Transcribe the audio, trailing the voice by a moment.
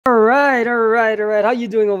right, all right, all right. How you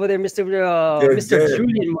doing over there, Mr. Good.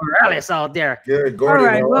 Julian Morales out there? Good, All Gordon.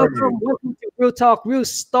 right, How are you? welcome to Real Talk, Real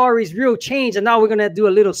Stories, Real Change. And now we're gonna do a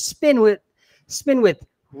little spin with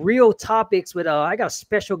real topics. With I got a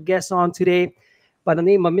special guest on today by the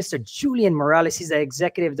name of Mr. Julian Morales. He's the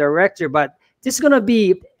executive director. But this is gonna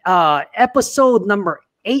be episode number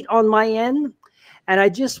 8 on my end. And I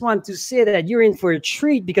just want to say that you're in for a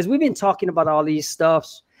treat because we've been talking about all these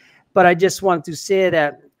stuffs. But I just want to say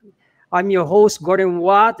that I'm your host, Gordon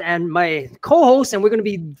Watt, and my co-host, and we're going to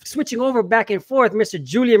be switching over back and forth, Mr.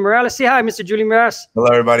 Julian Morales. Say hi, Mr. Julian Morales. Hello,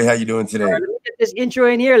 everybody. How you doing today? All right, let me get this intro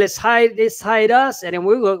in here. Let's hide us, and then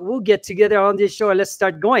we'll get together on this show and let's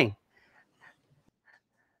start going.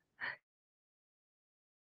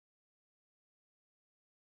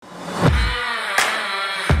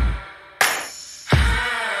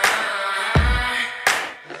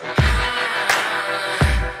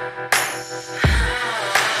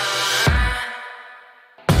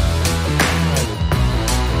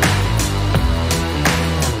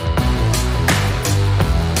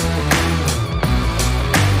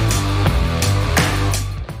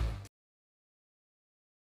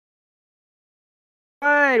 All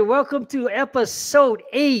right, welcome to episode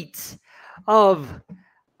 8 of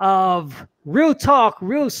Real Talk,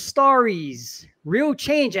 Real Stories, Real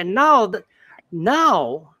Change, and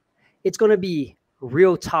now it's going to be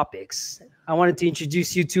real topics. I wanted to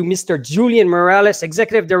introduce you to Mr. Julian Morales,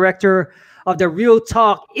 executive director of the Real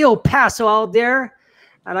Talk El Paso out there,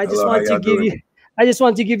 and I just want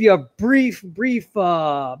to give you a brief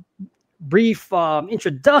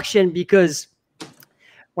introduction because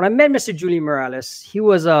when I met Mr. Julian Morales, he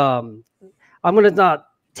was I'm gonna not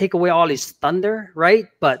take away all his thunder, right?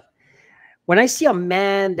 But when I see a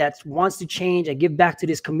man that wants to change and give back to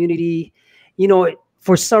this community,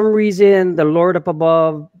 for some reason, the Lord up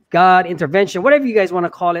above, God, intervention, whatever you guys want to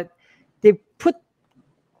call it, they put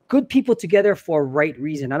good people together for a right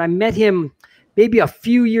reason. And I met him maybe a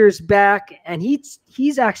few years back, and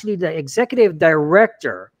he's actually the executive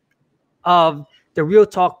director of the Real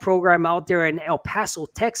Talk program out there in El Paso,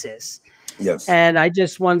 Texas. Yes. And I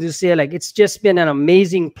just wanted to say, it's just been an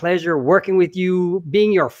amazing pleasure working with you,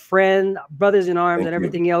 being your friend, brothers in arms, and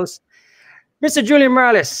everything else. Mr. Julian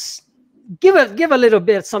Morales, give a little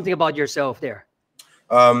bit something about yourself there.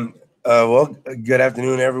 Well, good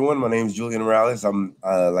afternoon, everyone. My name is Julian Morales. I'm,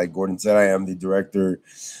 like Gordon said, I am the director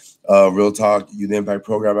of Real Talk Youth Impact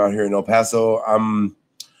Program out here in El Paso. I'm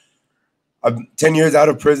 10 years out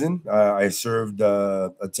of prison. I served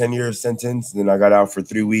a 10-year sentence, and then I got out for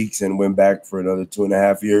 3 weeks and went back for another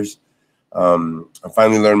 2.5 years. I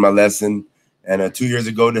finally learned my lesson, and 2 years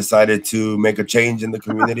ago decided to make a change in the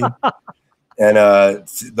community. And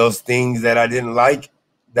those things that I didn't like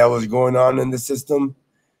that was going on in the system,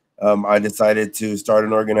 I decided to start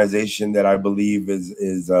an organization that I believe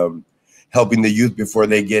is helping the youth before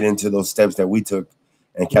they get into those steps that we took,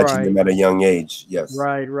 and catching them at a young age. Yes.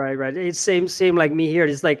 Right. It's same like me here.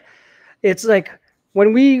 It's like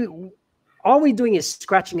when all we doing is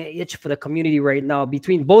scratching an itch for the community right now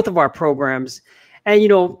between both of our programs. And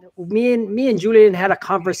me and Julian had a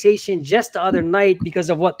conversation just the other night because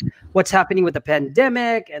of what's happening with the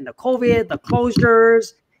pandemic and the COVID, the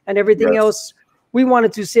closures, and everything else. We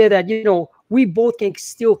wanted to say that we both can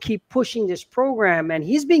still keep pushing this program, and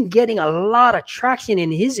he's been getting a lot of traction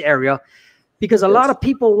in his area, because a lot of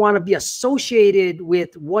people want to be associated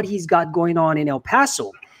with what he's got going on in El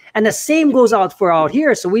Paso, and the same goes out for out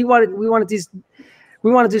here. So we wanted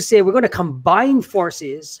to say we're going to combine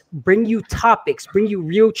forces, bring you topics, bring you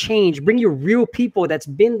real change, bring you real people that's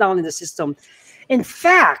been down in the system. In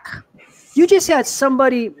fact, you just had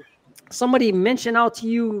somebody mention out to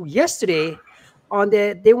you yesterday on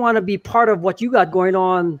that they want to be part of what you got going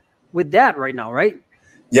on with that right now, right?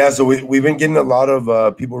 Yeah, so we've been getting a lot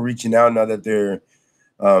of people reaching out now that they're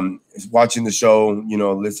watching the show,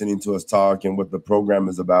 listening to us talk and what the program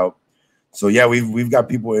is about. So yeah, we've got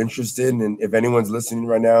people interested, and if anyone's listening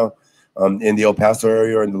right now in the El Paso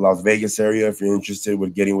area or in the Las Vegas area, if you're interested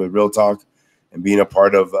with getting with Real Talk and being a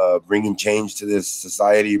part of bringing change to this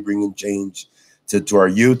society, bringing change to our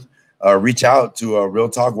youth, reach out to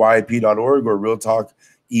realtalkyip.org or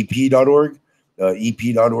realtalkep.org.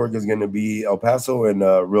 EP.org is going to be El Paso, and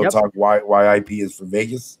Real Talk YIP is for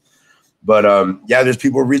Vegas. But yeah, there's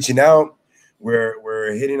people reaching out.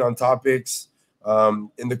 We're hitting on topics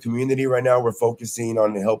in the community right now. We're focusing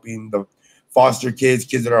on helping the foster kids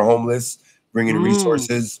that are homeless, bringing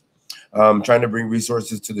resources, trying to bring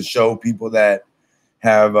resources to the show, people that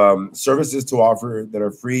have services to offer that are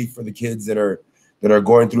free for the kids that are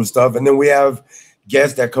going through stuff. And then we have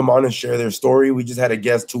guests that come on and share their story. We just had a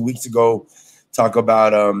guest 2 weeks ago talk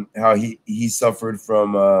about how he suffered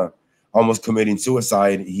from almost committing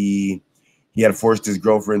suicide. He had forced his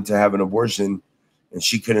girlfriend to have an abortion, and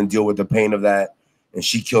she couldn't deal with the pain of that, and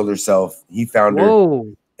she killed herself. He found her,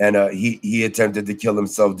 Whoa. and he attempted to kill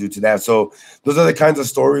himself due to that. So those are the kinds of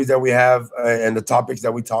stories that we have and the topics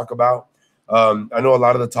that we talk about. I know a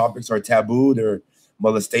lot of the topics are taboo. They're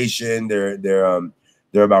molestation. They're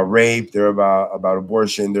about rape. They're about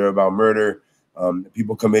abortion. They're about murder.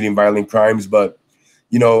 People committing violent crimes. But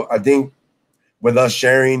I think with us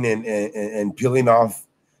sharing and peeling off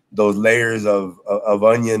those layers of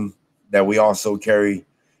onion that we also carry,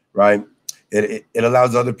 right? It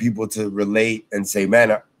allows other people to relate and say,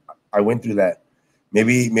 man, I went through that.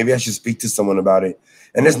 Maybe I should speak to someone about it.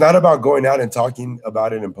 And it's not about going out and talking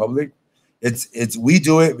about it in public. It's we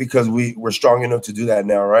do it because we're strong enough to do that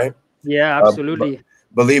now, right? Yeah, But absolutely.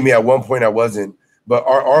 believe me, at one point I wasn't. But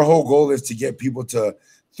our whole goal is to get people to,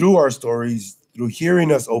 through our stories, through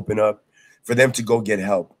hearing us open up, for them to go get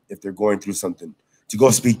help if they're going through something, to go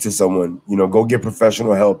speak to someone, go get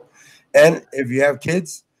professional help. And if you have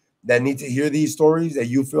kids that need to hear these stories that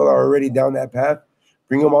you feel are already down that path,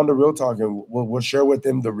 bring them on to Real Talk, and we'll share with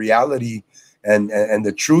them the reality and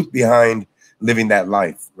the truth behind living that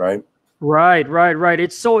life, right? Right.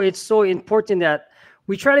 It's so important that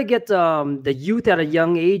we try to get the youth at a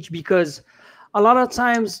young age, because a lot of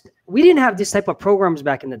times we didn't have this type of programs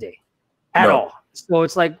back in the day at No. all. So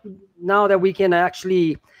it's like now that we can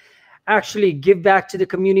actually give back to the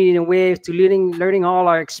community in a way to learning all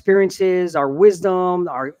our experiences, our wisdom,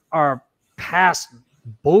 our past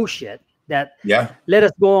bullshit that Yeah. let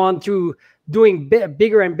us go on to doing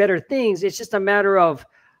bigger and better things. It's just a matter of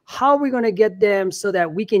how we're going to get them so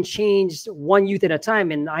that we can change one youth at a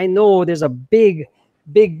time. And I know there's a big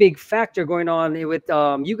factor going on with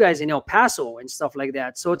you guys in El Paso and stuff like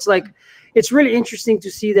that. So it's like, it's really interesting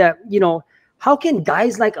to see that, how can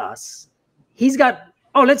guys like us, he's got,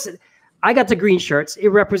 I got the green shirts. It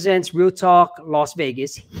represents Real Talk Las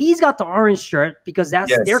Vegas. He's got the orange shirt because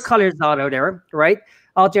that's their Yes. colors out there, right?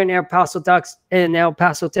 Out there in El Paso,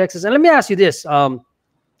 Texas. And let me ask you this.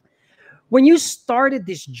 When you started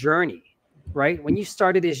this journey, right? When you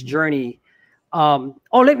started this journey, let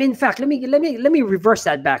me reverse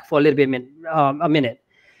that back for a little bit, a minute.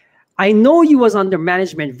 I know you was under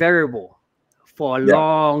management variable for a Yeah.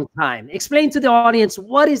 long time. Explain to the audience,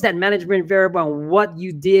 what is that management variable and what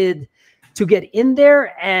you did to get in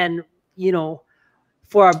there. And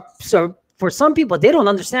for some people, they don't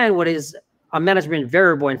understand what is a management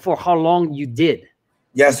variable and for how long you did.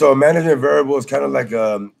 Yeah, so a management variable is kind of like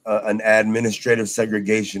an administrative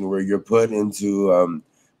segregation where you're put into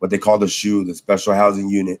what they call the SHU, the Special Housing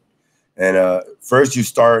Unit. And first you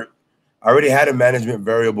start, I already had a management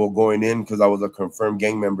variable going in because I was a confirmed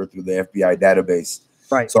gang member through the FBI database.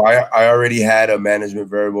 Right. So I already had a management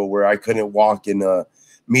variable where I couldn't walk in a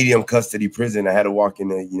medium custody prison. I had to walk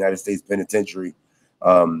in a United States penitentiary,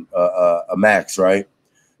 a max, right?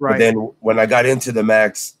 But Right. then when I got into the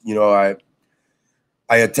max,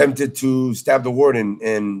 I attempted to stab the warden,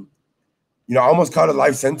 and I almost caught a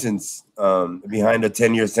life sentence behind a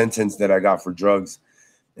 10-year sentence that I got for drugs.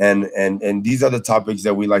 And these are the topics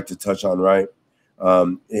that we like to touch on, right?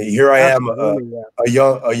 Here I am, Absolutely.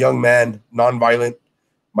 Yeah. a young man, nonviolent.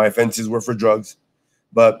 My offenses were for drugs,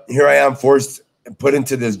 but here I am, forced and put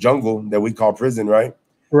into this jungle that we call prison, right?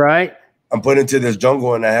 Right. I'm put into this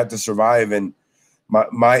jungle, and I have to survive. And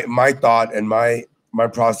my thought and my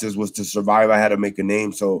process was to survive. I had to make a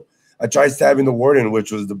name, so I tried stabbing the warden,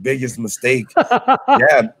 which was the biggest mistake,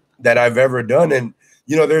 yeah, that I've ever done. And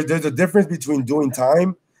there's a difference between doing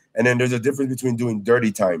time, and then there's a difference between doing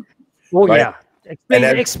dirty time. Oh Right? yeah.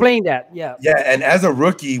 Explain that. Yeah. Yeah, and as a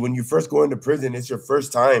rookie, when you first go into prison, it's your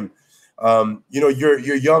first time.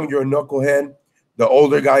 You're young, you're a knucklehead. The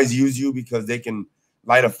older guys use you because they can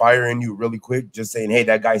light a fire in you really quick, just saying, "Hey,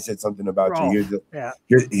 that guy said something about you.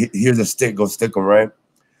 Here's a stick. Go stick him." Right.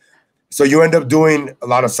 So you end up doing a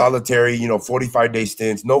lot of solitary, 45-day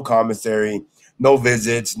stints, no commissary, no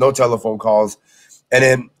visits, no telephone calls, and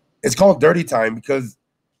then it's called dirty time because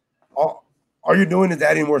all you're doing is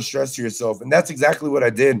adding more stress to yourself. And that's exactly what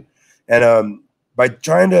I did. And by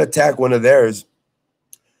trying to attack one of theirs,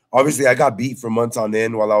 obviously I got beat for months on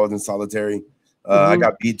end while I was in solitary. I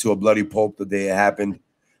got beat to a bloody pulp the day it happened.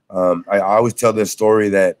 I always tell this story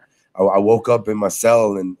that I woke up in my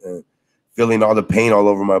cell and feeling all the pain all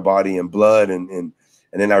over my body and blood. And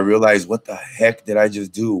then I realized, what the heck did I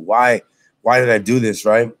just do? Why did I do this,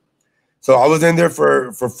 right? So I was in there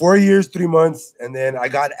for 4 years, 3 months, and then I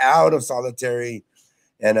got out of solitary,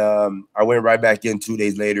 and I went right back in 2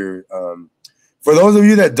 days later. For those of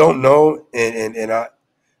you that don't know, and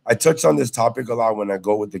I touch on this topic a lot when I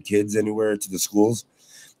go with the kids anywhere to the schools.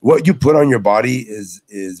 What you put on your body is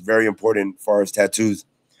very important as far as tattoos.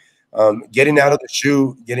 Getting out of the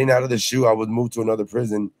shoe, I was moved to another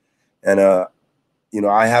prison, and I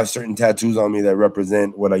have certain tattoos on me that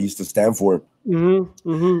represent what I used to stand for.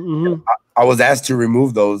 I was asked to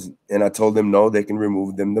remove those, and I told them no, they can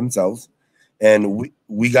remove them themselves. And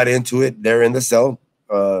we got into it. They're in the cell,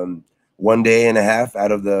 1 day and a half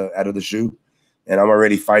out of the shoe, and I'm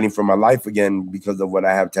already fighting for my life again because of what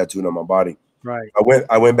I have tattooed on my body. Right.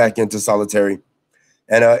 I went back into solitary,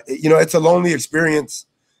 and it's a lonely experience,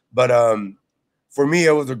 but for me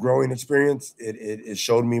it was a growing experience. It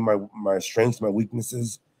showed me my strengths, my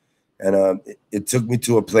weaknesses, and it took me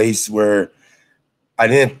to a place where I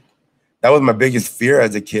didn't. That was my biggest fear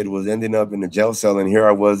as a kid, was ending up in a jail cell, and here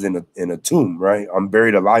I was in a tomb. Right, I'm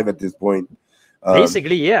buried alive at this point.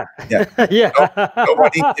 Basically, yeah. Yeah.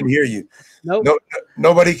 Nobody can hear you. Nope.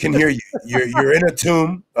 Nobody can hear you. You're in a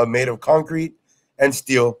tomb made of concrete and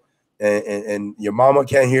steel, and your mama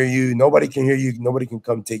can't hear you. Nobody can hear you. Nobody can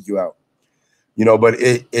come take you out. But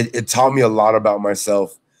it taught me a lot about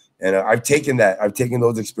myself, and I've taken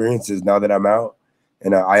those experiences now that I'm out,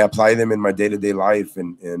 and I apply them in my day-to-day life,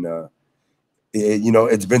 and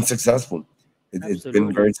it's been successful. It's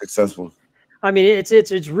been very successful. I mean,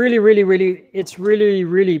 it's really, really, really, it's really,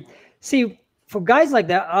 really, see, for guys like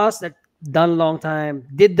that, us that done a long time,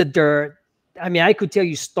 did the dirt. I mean, I could tell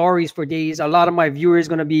you stories for days. A lot of my viewers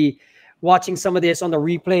going to be watching some of this on the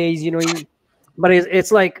replays, but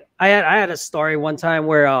it's like, I had a story one time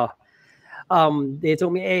where, they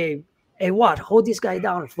told me, hey, what? Hold this guy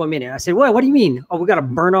down for a minute. I said, what do you mean? Oh, we got to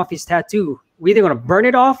burn off his tattoo. We're either going to burn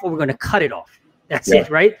it off or we're going to cut it off. That's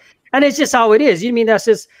it, right? And it's just how it is. You mean that's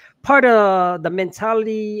just part of the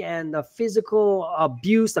mentality and the physical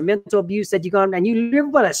abuse, the mental abuse that you got, and you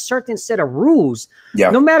live by a certain set of rules.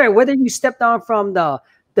 Yeah. No matter whether you step down from the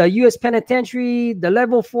U.S. penitentiary, the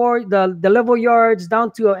level 4, the level yards,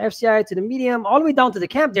 down to a FCI, to the medium, all the way down to the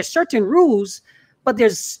camp, there's certain rules, but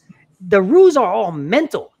the rules are all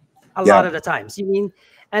mental a lot of the times. You mean,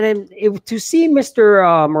 and then to see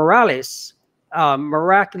Mr. Morales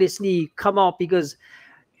miraculously come out, because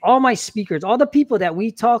all my speakers, all the people that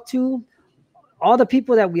we talk to, all the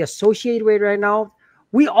people that we associate with right now,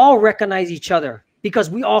 we all recognize each other because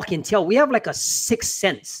we all can tell. We have like a sixth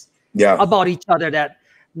sense about each other that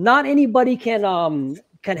not anybody can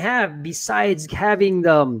have besides having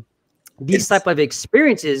these type of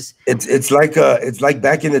experiences. It's like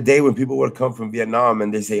back in the day when people would come from Vietnam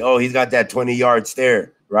and they say, "Oh, he's got that 20-yard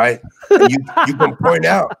stare." Right, and you can point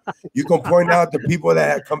out the people that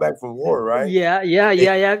had come back from war, right? Yeah.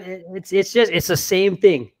 It's the same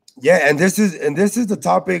thing. Yeah, and this is the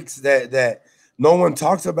topics that no one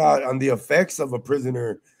talks about on the effects of a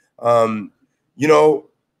prisoner.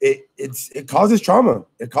 It causes trauma.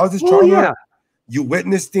 It causes trauma. Yeah. You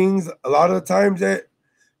witness things a lot of the times that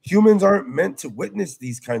humans aren't meant to witness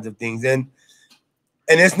these kinds of things, and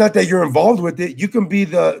it's not that you're involved with it. You can be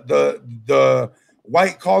the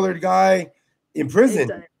white-collared guy in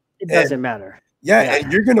prison. It doesn't matter. Yeah,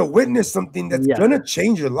 and you're gonna witness something that's gonna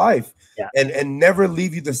change your life and never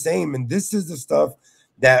leave you the same. And this is the stuff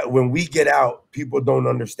that when we get out, people don't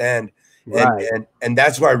understand. Right. And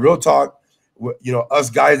that's why real talk, us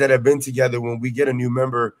guys that have been together, when we get a new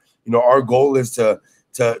member, our goal is to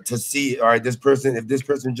see, all right, if this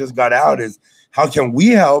person just got out, is how can we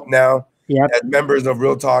help now as members of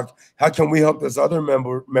Real Talk? How can we help this other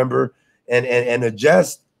member and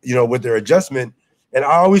adjust, with their adjustment? And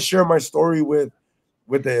I always share my story with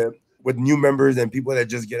new members and people that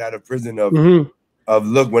just get out of prison of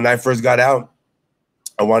look, when I first got out,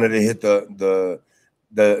 I wanted to hit the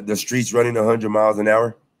streets running 100 miles an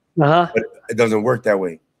hour. But it doesn't work that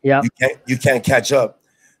way. Yeah. You can't catch up.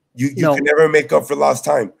 You can never make up for lost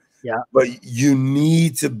time. Yeah. But you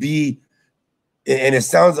need to be, and it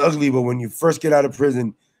sounds ugly, but when you first get out of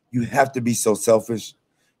prison, you have to be so selfish.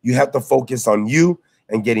 You have to focus on you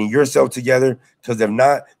and getting yourself together, because if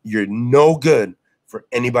not, you're no good for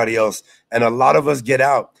anybody else. And a lot of us get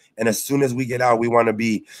out, and as soon as we get out, we want to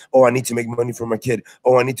be, oh, I need to make money for my kid.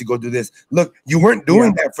 Oh, I need to go do this. Look, you weren't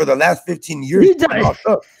doing that for the last 15 years.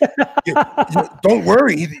 Don't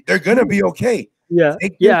worry. They're going to be okay. Yeah.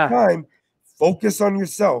 Take your time. Focus on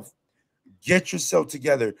yourself. Get yourself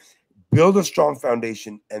together. Build a strong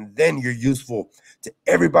foundation, and then you're useful to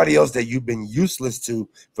everybody else that you've been useless to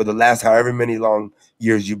for the last however many long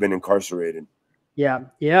years you've been incarcerated. Yeah.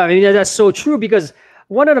 I mean, that's so true, because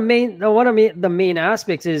one of the main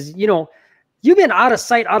aspects is, you've been out of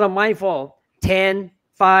sight, out of mind for 10,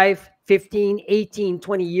 5, 15, 18,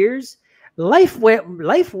 20 years. Life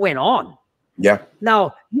went on. Yeah.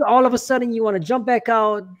 Now, you all of a sudden you want to jump back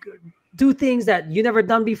out, do things that you never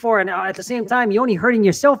done before, and at the same time you're only hurting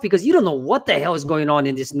yourself because you don't know what the hell is going on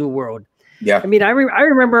in this new world. Yeah. I mean, I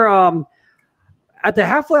remember at the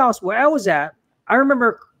halfway house where I was at, I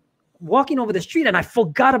remember walking over the street and I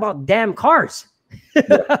forgot about damn cars.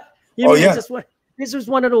 Yeah. You Oh mean yeah. this was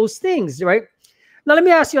one of those things, right? Now let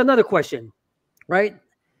me ask you another question, right?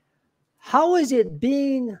 How is it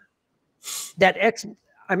being that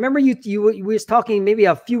I remember you we was talking maybe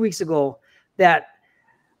a few weeks ago that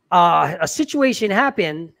a situation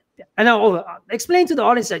happened, and I'll explain to the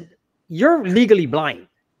audience that you're legally blind,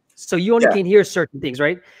 so you only Yeah. can hear certain things,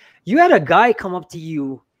 right? You had a guy come up to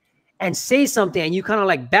you and say something, and you kind of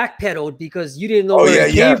like backpedaled because you didn't know Oh where yeah.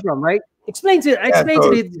 it came Yeah. from, right? Explain Yeah. to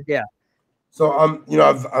the yeah. So you know,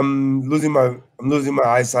 I'm losing my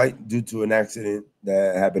eyesight due to an accident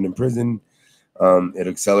that happened in prison. It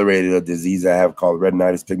accelerated a disease I have called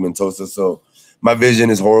retinitis pigmentosa. So my vision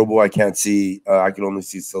is horrible. I can't see. I can only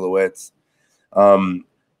see silhouettes. So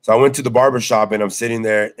I went to the barber shop and I'm sitting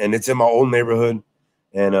there, and it's in my old neighborhood,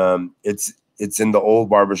 and it's in the old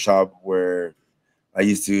barber shop where I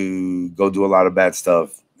used to go do a lot of bad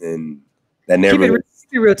stuff in that neighborhood.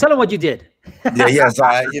 Keep it real. Tell them what you did. Yeah, yeah. So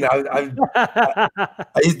I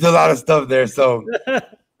used to do a lot of stuff there. So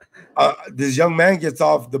this young man gets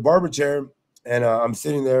off the barber chair, and I'm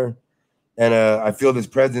sitting there, and I feel this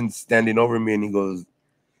presence standing over me, and he goes,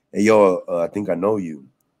 "Hey, yo, I think I know you."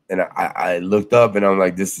 And I looked up, and I'm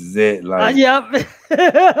like, "This is it." Like, Yep.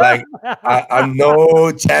 like I'm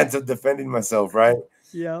no chance of defending myself, right?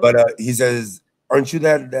 Yeah. But he says, "Aren't you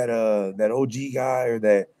that OG guy or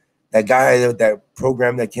that guy that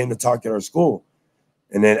program that came to talk at our school?"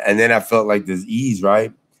 And then I felt like this ease,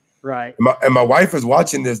 right? Right. And my wife is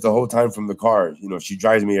watching this the whole time from the car. You know, she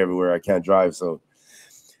drives me everywhere. I can't drive, so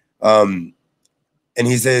and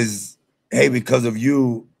he says, "Hey, because of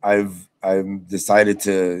you, I've decided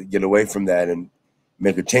to get away from that and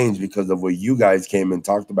make a change because of what you guys came and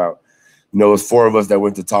talked about." You know, it was 4 of us that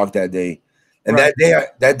went to talk that day, and Right.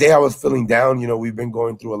 that day I was feeling down. You know, we've been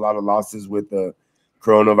going through a lot of losses with the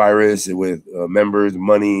coronavirus, with members,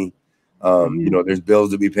 money. You know, there's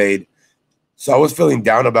bills to be paid. So I was feeling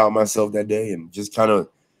down about myself that day and just kind of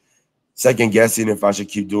second guessing if I should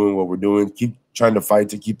keep doing what we're doing, keep trying to fight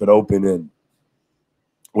to keep it open. And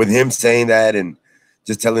with him saying that and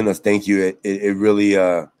just telling us thank you, it really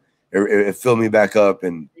it filled me back up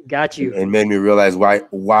and Got you. and made me realize why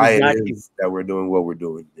it Got is you. that we're doing what we're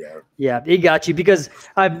doing. Yeah. Yeah, he got you because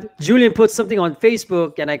Julian put something on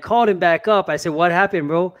Facebook and I called him back up. I said, "What happened,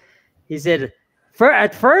 bro?" He said,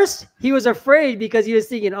 at first he was afraid because he was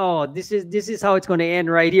thinking, "Oh, this is how it's going to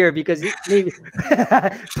end right here." Because maybe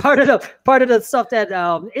part of the stuff that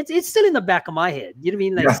it's still in the back of my head. You know what I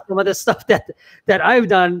mean? Like Yeah. some of the stuff that I've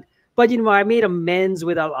done, but you know, I made amends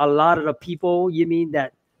with a lot of the people. You mean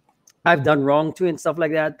that I've done wrong to and stuff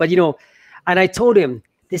like that. But you know, and I told him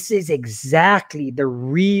this is exactly the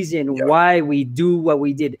reason Yeah. why we do what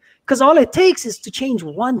we did. Because all it takes is to change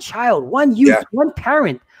one child, one youth, Yeah. one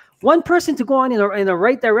parent, one person to go on in the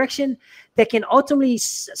right direction that can ultimately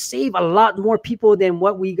save a lot more people than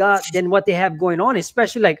what they have going on.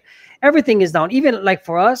 Especially like everything is down. Even like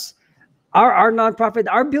for us, our nonprofit,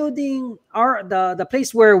 our building, the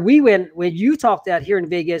place where we went when you talked at here in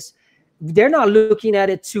Vegas, they're not looking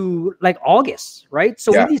at it to like August, right?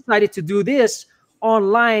 So Yeah. we decided to do this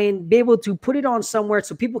online, be able to put it on somewhere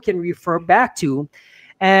so people can refer back to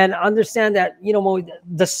and understand that, you know,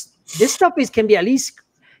 this stuff can be at least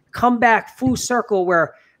come back full circle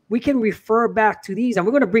where we can refer back to these. And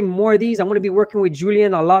we're going to bring more of these. I'm going to be working with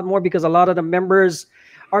Julian a lot more because a lot of the members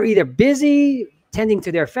are either busy tending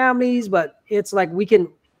to their families, but it's like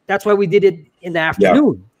that's why we did it in the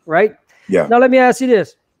afternoon, right? Yeah. Now, let me ask you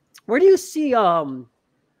this. Where do you see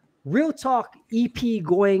Real Talk EP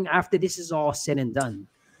going after this is all said and done?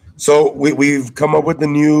 So we've come up with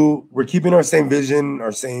we're keeping our same vision,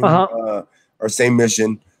 our same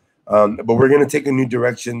mission, but we're going to take a new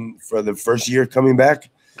direction for the first year coming back.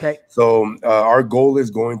 Okay. So our goal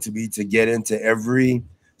is going to be to get into every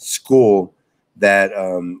school that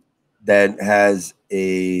has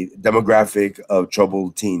a demographic of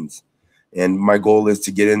troubled teens, and my goal is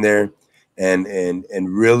to get in there and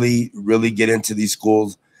really get into these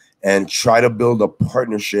schools and try to build a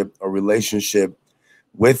partnership, a relationship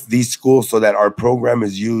with these schools so that our program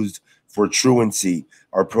is used for truancy.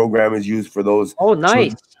 Our program is used for those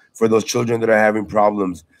children that are having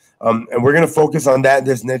problems. And we're going to focus on that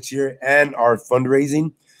this next year and our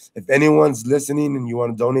fundraising. If anyone's listening and you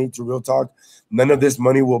want to donate to Real Talk, none of this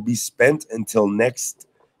money will be spent until next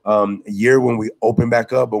year when we open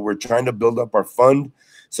back up. But we're trying to build up our fund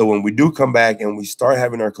So when we do come back and we start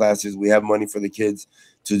having our classes, we have money for the kids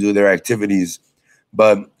to do their activities.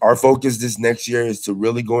 But our focus this next year is to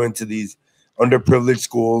really go into these underprivileged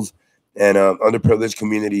schools and underprivileged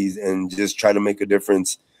communities and just try to make a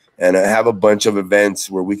difference and have a bunch of events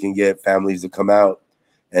where we can get families to come out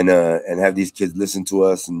and have these kids listen to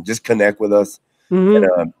us and just connect with us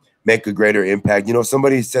and make a greater impact. You know,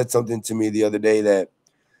 somebody said something to me the other day that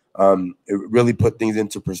it really put things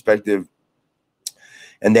into perspective.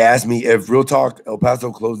 And they asked me, if Real Talk El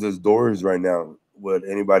Paso closed its doors right now, would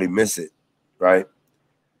anybody miss it? Right.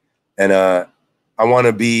 And I want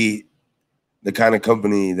to be the kind of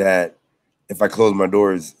company that if I close my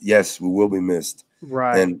doors, yes, we will be missed.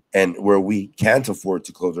 Right. And where we can't afford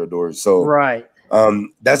to close our doors. So right.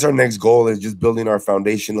 That's our next goal, is just building our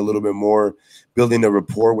foundation a little bit more, building a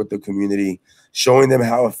rapport with the community, showing them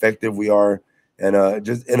how effective we are, and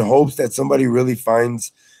just in hopes that somebody really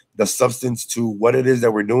finds the substance to what it is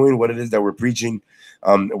that we're doing, what it is that we're preaching,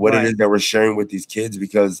 what it is that we're sharing with these kids.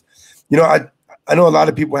 Because, you know, I know a lot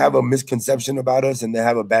of people have a misconception about us and they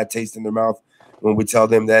have a bad taste in their mouth when we tell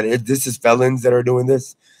them that this is felons that are doing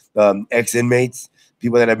this, ex-inmates,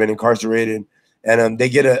 people that have been incarcerated. And they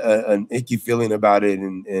get an icky feeling about it,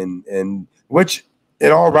 and which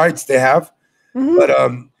in all rights they have. But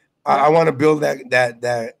I want to build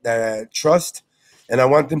that trust, and I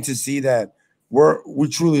want them to see that we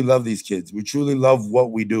truly love these kids. We truly love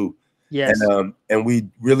what we do. Yes. And we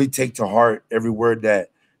really take to heart every word that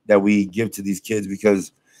we give to these kids,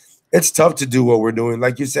 because it's tough to do what we're doing.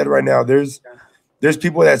 Like you said, right now, there's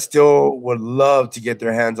people that still would love to get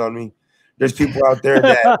their hands on me. There's people out there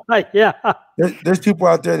that there's people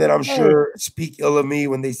out there that I'm sure speak ill of me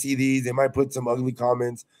when they see these. They might put some ugly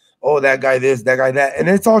comments. Oh, that guy this, that guy that. And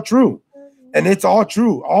it's all true. And it's all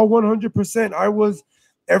true. All 100%. I was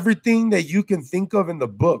everything that you can think of in the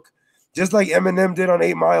book. Just like Eminem did on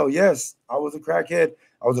 8 Mile. Yes, I was a crackhead.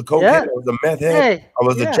 I was a cokehead. I was a meth head. I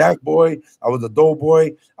was a jack boy. I was a dough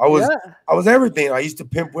boy. I was everything. I used to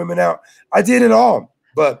pimp women out. I did it all.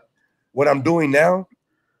 But what I'm doing now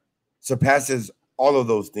surpasses all of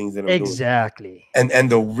those things that I'm doing. And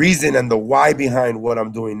the reason and the why behind what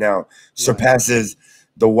I'm doing now surpasses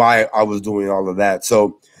the why I was doing all of that.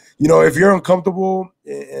 So, you know, if you're uncomfortable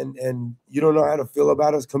and you don't know how to feel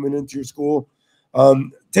about us coming into your school,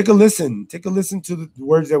 take a listen. Take a listen to the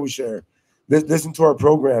words that we share. Listen to our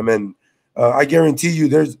program. And I guarantee you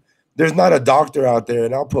there's not a doctor out there,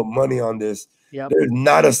 and I'll put money on this. There's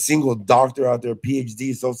not a single doctor out there,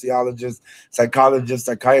 PhD, sociologist, psychologist,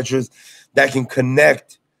 psychiatrist, that can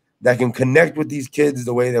connect with these kids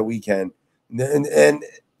the way that we can. And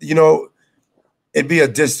you know, it'd be a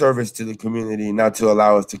disservice to the community not to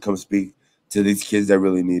allow us to come speak to these kids that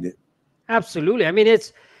really need it. Absolutely. I mean,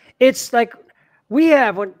 it's like we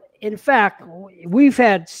have, in fact, we've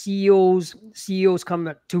had CEOs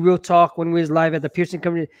come to Real Talk when we was live at the Pearson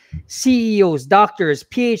Company. CEOs, doctors,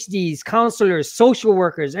 PhDs, counselors, social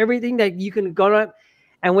workers, everything that you can go on.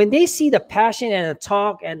 And when they see the passion and the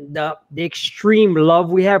talk and the extreme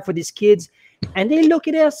love we have for these kids, and they look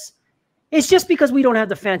at us, it's just because we don't have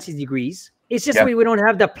the fancy degrees. It's just we don't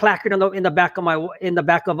have the placard in the back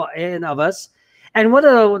of us. And one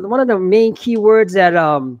of the main key words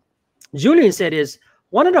that Julian said is,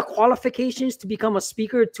 one of the qualifications to become a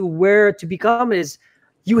speaker to become is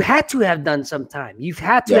you had to have done some time. You've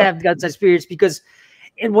had to have got some experience, because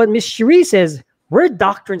in what Miss Cherie says, we're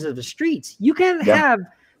doctrines of the streets. You can't have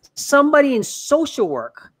somebody in social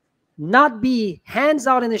work not be hands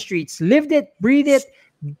out in the streets, lived it, breathed it,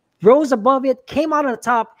 rose above it, came out on the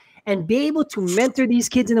top, and be able to mentor these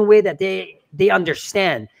kids in a way that they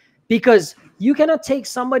understand. Because you cannot take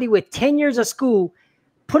somebody with 10 years of school,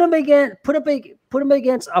 put them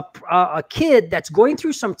against a kid that's going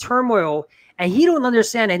through some turmoil, and he don't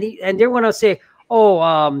understand, and they're going to say,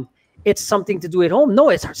 it's something to do at home. No,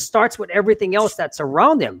 it starts with everything else that's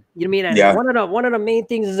around them. You know what I mean? And one of the main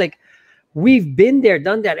things is, like, we've been there,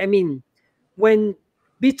 done that. I mean, when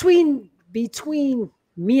between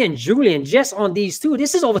me and Julian, just on these two,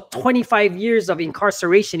 this is over 25 years of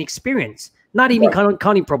incarceration experience, not even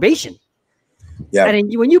counting probation.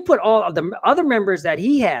 And when you put all of the other members that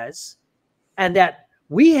he has and that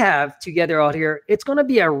we have together out here, it's going to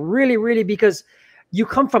be a really, really, because you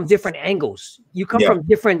come from different angles. You come from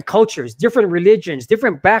different cultures, different religions,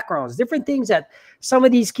 different backgrounds, different things that some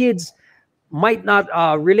of these kids might not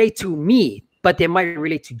relate to me, but they might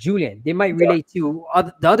relate to Julian. They might relate to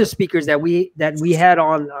the other speakers that we had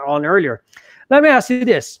on earlier. Let me ask you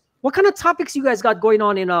this. What kind of topics you guys got going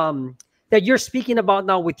on in that you're speaking about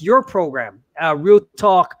now with your program, Real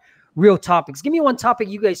Talk, Real Topics? Give me one topic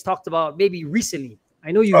you guys talked about maybe recently.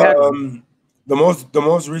 I know you had one. The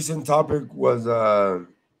most recent topic was I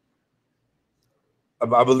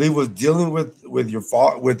believe was dealing with your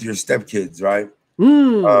with your stepkids, right?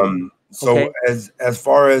 Hmm. So Okay. as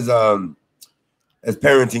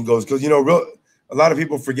parenting goes, because a lot of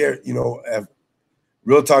people forget,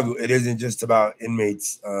 real talk, it isn't just about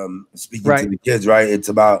inmates speaking to Right. the kids, right? It's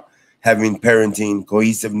about having parenting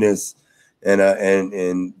cohesiveness,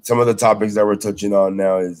 and some of the topics that we're touching on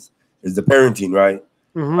now is the parenting, right?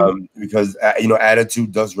 Mm-hmm. Because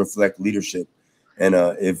attitude does reflect leadership, and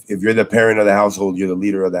if you're the parent of the household, you're the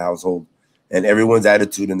leader of the household, and everyone's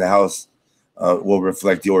attitude in the house will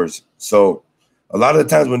reflect yours. So a lot of the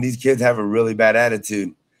times when these kids have a really bad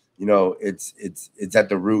attitude, it's at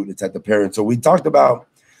the root, it's at the parent. So we talked about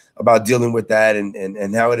dealing with that,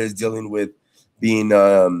 and how it is dealing with being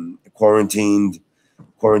quarantined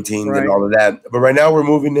and Right. all of that. But right now we're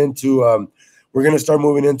going to start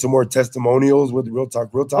moving into more testimonials with real talk,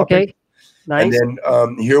 real topic. Okay. And Nice. then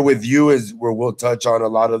here with you is where we'll touch on a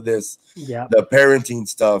lot of this, Yeah. the parenting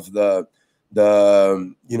stuff, the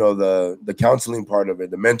counseling part of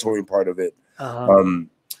it, the mentoring part of it. Uh-huh. Um,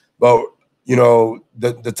 but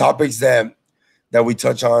the topics that we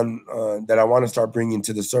touch on, that I want to start bringing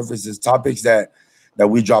to the surface is topics that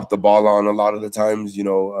we drop the ball on a lot of the times.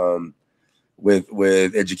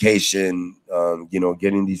 With education,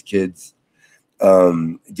 getting these kids,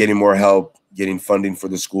 getting more help, getting funding for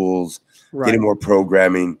the schools, getting Right. more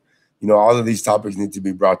programming. All of these topics need to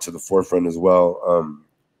be brought to the forefront as well.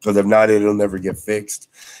 Because if not, it'll never get fixed.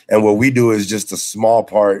 And what we do is just a small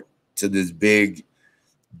part to this big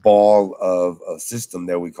ball of a system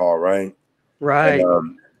that we call, right. And Right.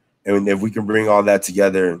 and if we can bring all that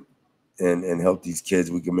together and help these kids,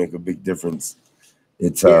 we can make a big difference.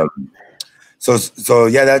 It's Yeah. so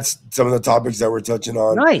yeah, that's some of the topics that we're touching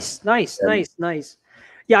on. Nice. Nice. And Nice. Nice.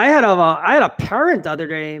 Yeah, I had a parent the other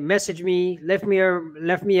day message me, left me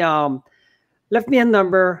a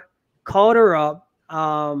number, called her up,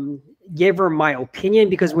 gave her my opinion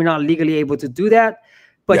because we're not legally able to do that.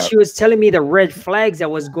 But yeah, she was telling me the red flags that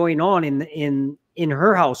was going on in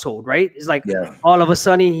her household. Right? It's like yeah, all of a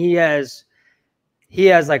sudden he has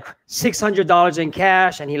like $600 in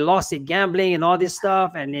cash and he lost it gambling and all this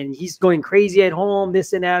stuff, and then he's going crazy at home,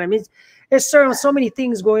 this and that. I mean, there's so many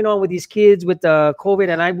things going on with these kids with the COVID,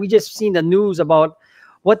 and we just seen the news about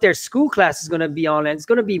what their school class is going to be on, and it's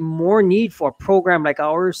going to be more need for a program like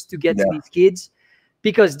ours to get to yeah, these kids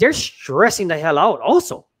because they're stressing the hell out.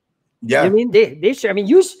 Also, I yeah, mean, I mean,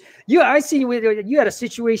 I see you had a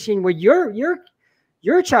situation where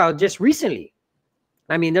your child just recently.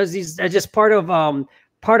 I mean, there's these are just part of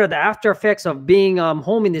the after effects of being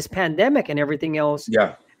home in this pandemic and everything else.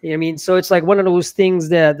 yeah, You know what I mean? So it's like one of those things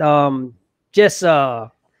that just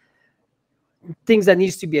things that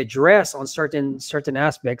needs to be addressed on certain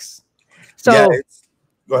aspects. yeah. So It's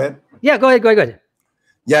Go ahead. yeah, go ahead.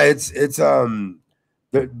 Yeah, it's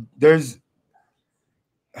there's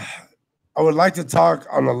I would like to talk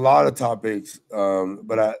on a lot of topics,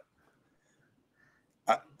 but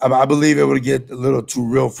I believe it would get a little too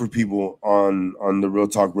real for people on the real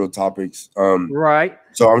talk, real topics. Right.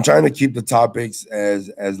 So I'm trying to keep the topics as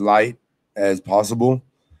light as possible.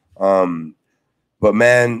 Um, but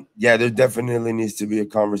man, yeah, there definitely needs to be a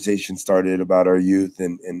conversation started about our youth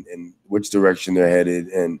and which direction they're headed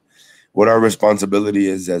and what our responsibility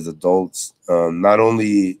is as adults. Not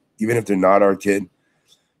only even if they're not our kid,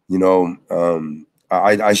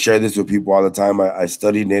 I share this with people all the time. I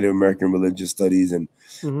studied Native American religious studies, and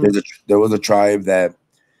Hmm. there was a tribe that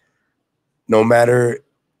no matter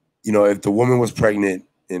if the woman was pregnant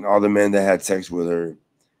and all the men that had sex with her,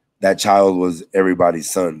 that child was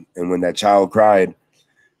everybody's son. And when that child cried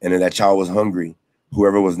and then that child was hungry,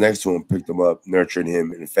 whoever was next to him picked him up, nurtured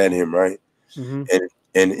him, and fed him, right? Hmm.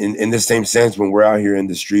 And in the same sense, when we're out here in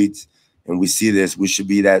the streets and we see this, we should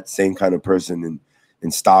be that same kind of person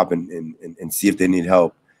and stop and see if they need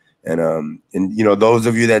help. And those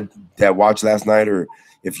of you that watched last night, or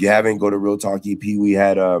if you haven't, go to Real Talk EP. We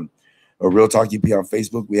had a Real Talk EP on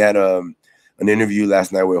Facebook. We had an interview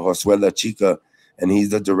last night with Josuela Chica, and he's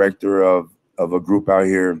the director of a group out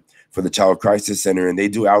here for the Child Crisis Center, and they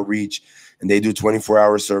do outreach and they do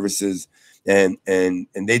 24-hour services, and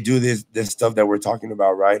they do this stuff that we're talking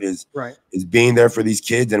about, right? Right. Is being there for these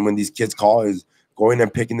kids, and when these kids call, is going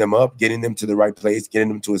and picking them up, getting them to the right place, getting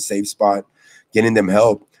them to a safe spot, getting them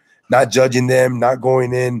help, not judging them, not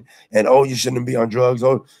going in and, oh, you shouldn't be on drugs.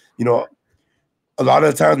 Oh, you know, a lot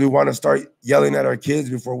of the times we want to start yelling at our kids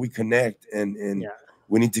before we connect, and Yeah.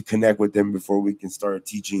 we need to connect with them before we can start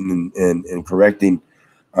teaching and correcting,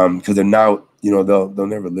 because they're now, they'll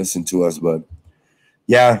never listen to us. But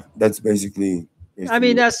yeah, that's basically I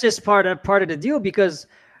mean, that's just part of the deal, because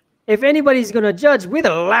if anybody's going to judge, we're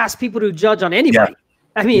the last people to judge on anybody.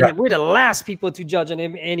 I mean, we're the last people to judge on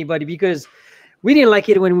anybody, because we didn't like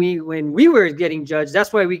it when we were getting judged.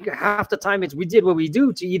 That's why we half the time we did what we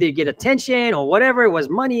do to either get attention or whatever. It was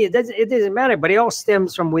money. It doesn't matter, but it all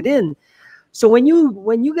stems from within. So when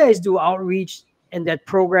you guys do outreach and that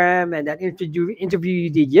program and that interview you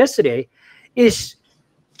did yesterday, is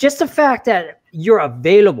just the fact that you're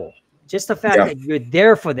available, just the fact that you're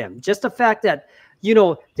there for them, just the fact that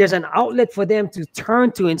there's an outlet for them to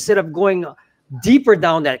turn to instead of going deeper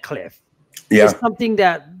down that cliff. It's something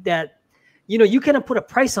that you cannot put a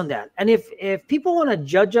price on that. And if people want to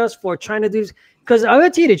judge us for trying to do this, because I'm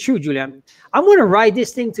going to tell you the truth, Julian, I'm going to ride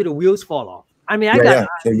this thing till the wheels fall off. I mean, I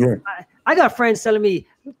got friends telling me,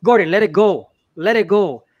 Gordon, let it go. Let it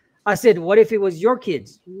go. I said, what if it was your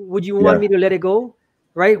kids? Would you want me to let it go?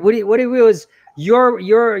 Right? What if it was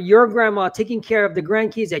your grandma taking care of the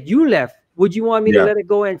grandkids that you left? Would you want me to let it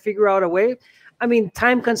go and figure out a way? I mean,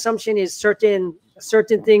 time consumption is certain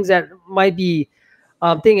things that might be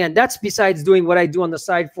thing, and that's besides doing what I do on the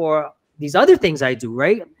side for these other things I do,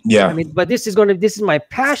 right? Yeah. I mean, but this is my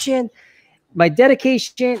passion, my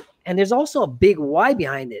dedication, and there's also a big why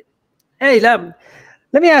behind it. Hey, let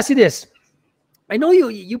me ask you this. I know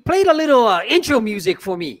you played a little intro music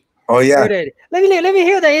for me. Oh yeah. Let me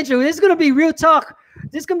hear the intro. This is gonna be real talk.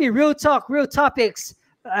 This is gonna be real talk, real topics.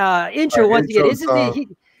 Intro once again.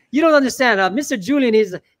 You don't understand. Mr. Julian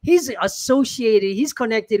he's associated. He's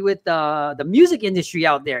connected with the music industry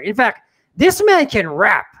out there. In fact, this man can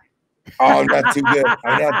rap. Oh, I'm not too good.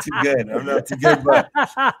 I'm not too good. But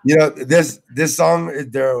this song,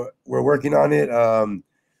 we're working on it.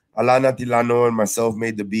 Alana Tilano and myself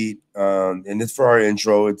made the beat, and it's for our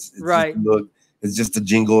intro. It's right. It's just a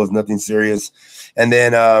jingle. It's nothing serious. And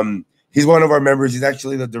then he's one of our members. He's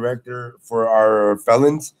actually the director for our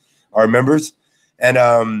felons, our members.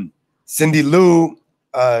 And Cindy Lou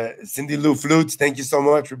Flutes, thank you so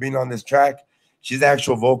much for being on this track. She's the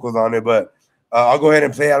actual vocals on it, but I'll go ahead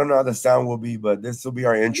and play. I don't know how the sound will be, but this will be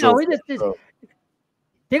our intro.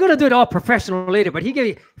 They're going to do it all professional later, but he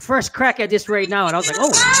gave me first crack at this right now, and I was like, oh.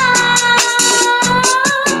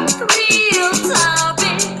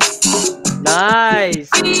 Nice.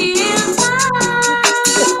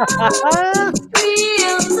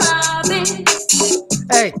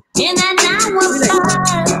 Hey.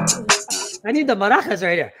 I need the maracas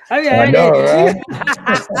right here. I know, right?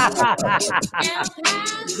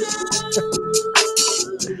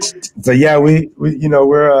 So yeah, we're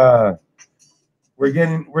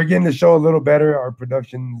getting the show a little better. Our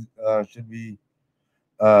production should be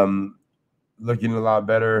looking a lot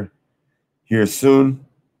better here soon,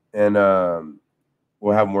 and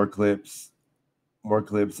we'll have more clips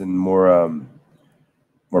and more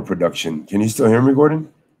production. Can you still hear me,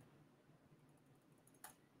 Gordon?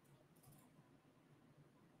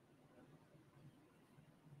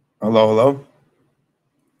 Hello.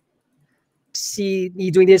 See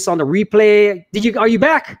you doing this on the replay. Are you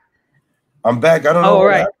back? I'm back. I don't know. All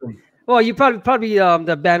right. Well, you probably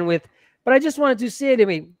the bandwidth, but I just wanted to say to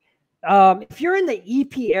me, if you're in the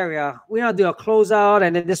EP area, we're gonna do a closeout,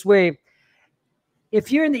 and in this way,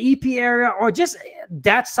 if you're in the EP area or just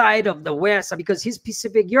that side of the West, because he's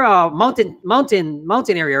Pacific, you're a mountain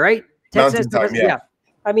area, right? Texas, yeah.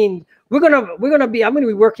 I mean, I'm gonna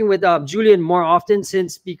be working with Julian more often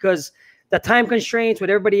because the time constraints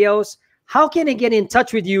with everybody else. How can they get in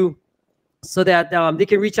touch with you so that they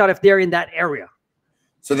can reach out if they're in that area?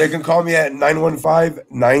 So they can call me at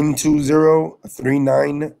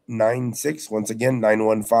 915-920-3996. Once again,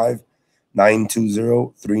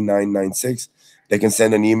 915-920-3996. They can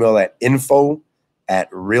send an email at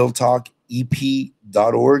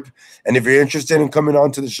info@realtalkep.org. And if you're interested in coming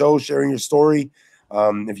on to the show, sharing your story,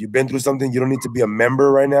 if you've been through something, you don't need to be a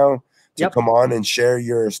member right now to come on and share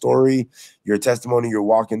your story, your testimony, your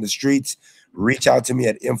walk in the streets. Reach out to me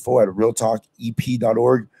at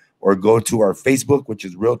info@realtalkep.org or go to our Facebook, which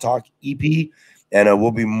is Real Talk EP, and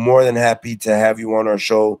we'll be more than happy to have you on our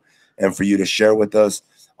show and for you to share with us.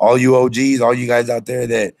 All you OGs, all you guys out there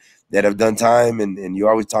that have done time, and you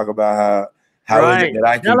always talk about how is it that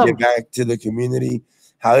I can get back to the community?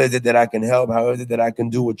 How is it that I can help? How is it that I can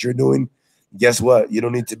do what you're doing? Guess what? You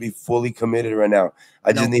don't need to be fully committed right now.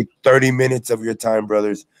 I just need 30 minutes of your time,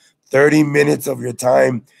 brothers. 30 minutes of your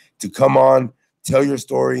time to come on, tell your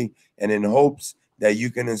story, and in hopes that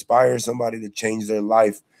you can inspire somebody to change their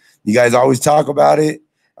life. You guys always talk about it.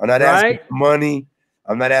 I'm not asking for money.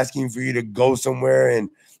 I'm not asking for you to go somewhere and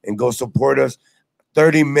go support us.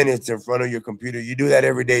 30 minutes in front of your computer. You do that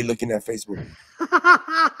every day looking at Facebook.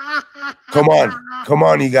 Come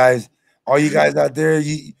on, you guys. all you guys out there,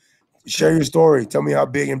 you share your story. Tell me how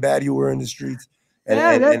big and bad you were in the streets, and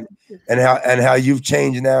Yeah, and how you've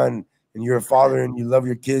changed now, and you're a father, and you love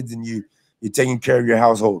your kids, and you're taking care of your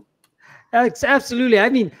household. absolutely. I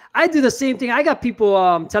mean, I do the same thing. I got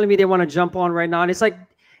people telling me they want to jump on right now, and it's like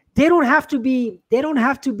they don't have to be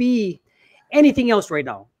anything else right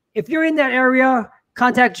now. If you're in that area,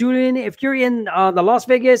 contact Julian. If you're in the Las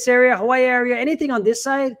Vegas area, Hawaii area, anything on this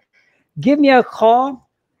side, give me a call.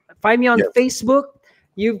 Find me on Yes. Facebook.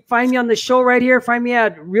 You find me on the show right here. Find me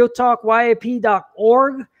at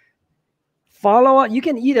realtalkyip.org. Follow. You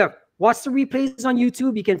can either watch the replays on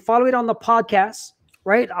YouTube. You can follow it on the podcast.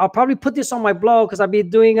 Right. I'll probably put this on my blog because I'll be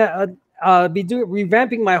doing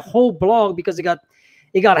revamping my whole blog because it got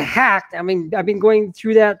hacked. I mean, I've been going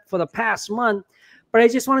through that for the past month. But I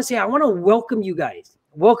just want to say I want to welcome you guys.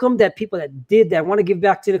 Welcome that people that want to give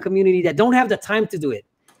back to the community that don't have the time to do it.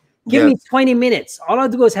 Give me 20 minutes. All I'll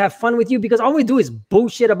do is have fun with you because all we do is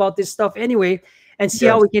bullshit about this stuff anyway and see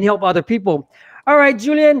how we can help other people. All right,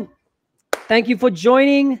 Julian, thank you for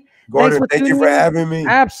joining. Gordon, thank you for having me.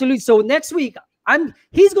 Absolutely. So next week,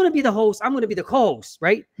 he's going to be the host. I'm going to be the co-host,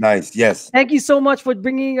 right? Nice. Yes. Thank you so much for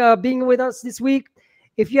being with us this week.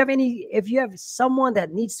 If you have someone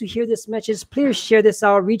that needs to hear this message, please share this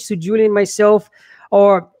out. Reach to Julian, myself,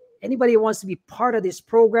 or anybody who wants to be part of this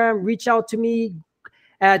program. Reach out to me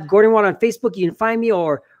at Gordon Watt on Facebook. You can find me,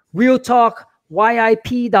 or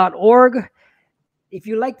realtalkyip.org. If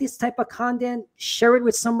you like this type of content, share it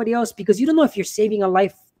with somebody else because you don't know if you're saving a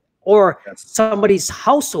life or somebody's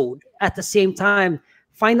household at the same time.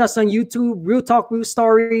 Find us on YouTube, Real Talk, Real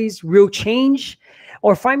Stories, Real Change,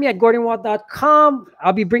 or find me at gordonwatt.com.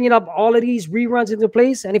 I'll be bringing up all of these reruns into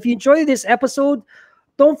place. And if you enjoyed this episode,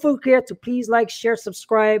 don't forget to please like, share,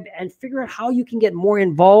 subscribe, and figure out how you can get more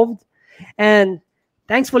involved. And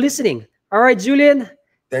thanks for listening. All right, Julian.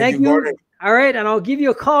 Thank you. Gordon. All right, and I'll give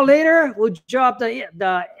you a call later. We'll drop the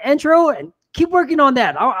intro and keep working on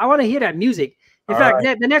that. I want to hear that music. In fact,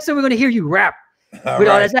 the next time we're going to hear you rap. All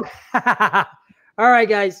right. All right,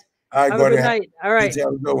 guys. All right, have Gordon. a good night. All right.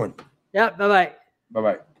 Have a good one. Yeah, bye-bye.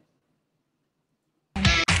 Bye-bye.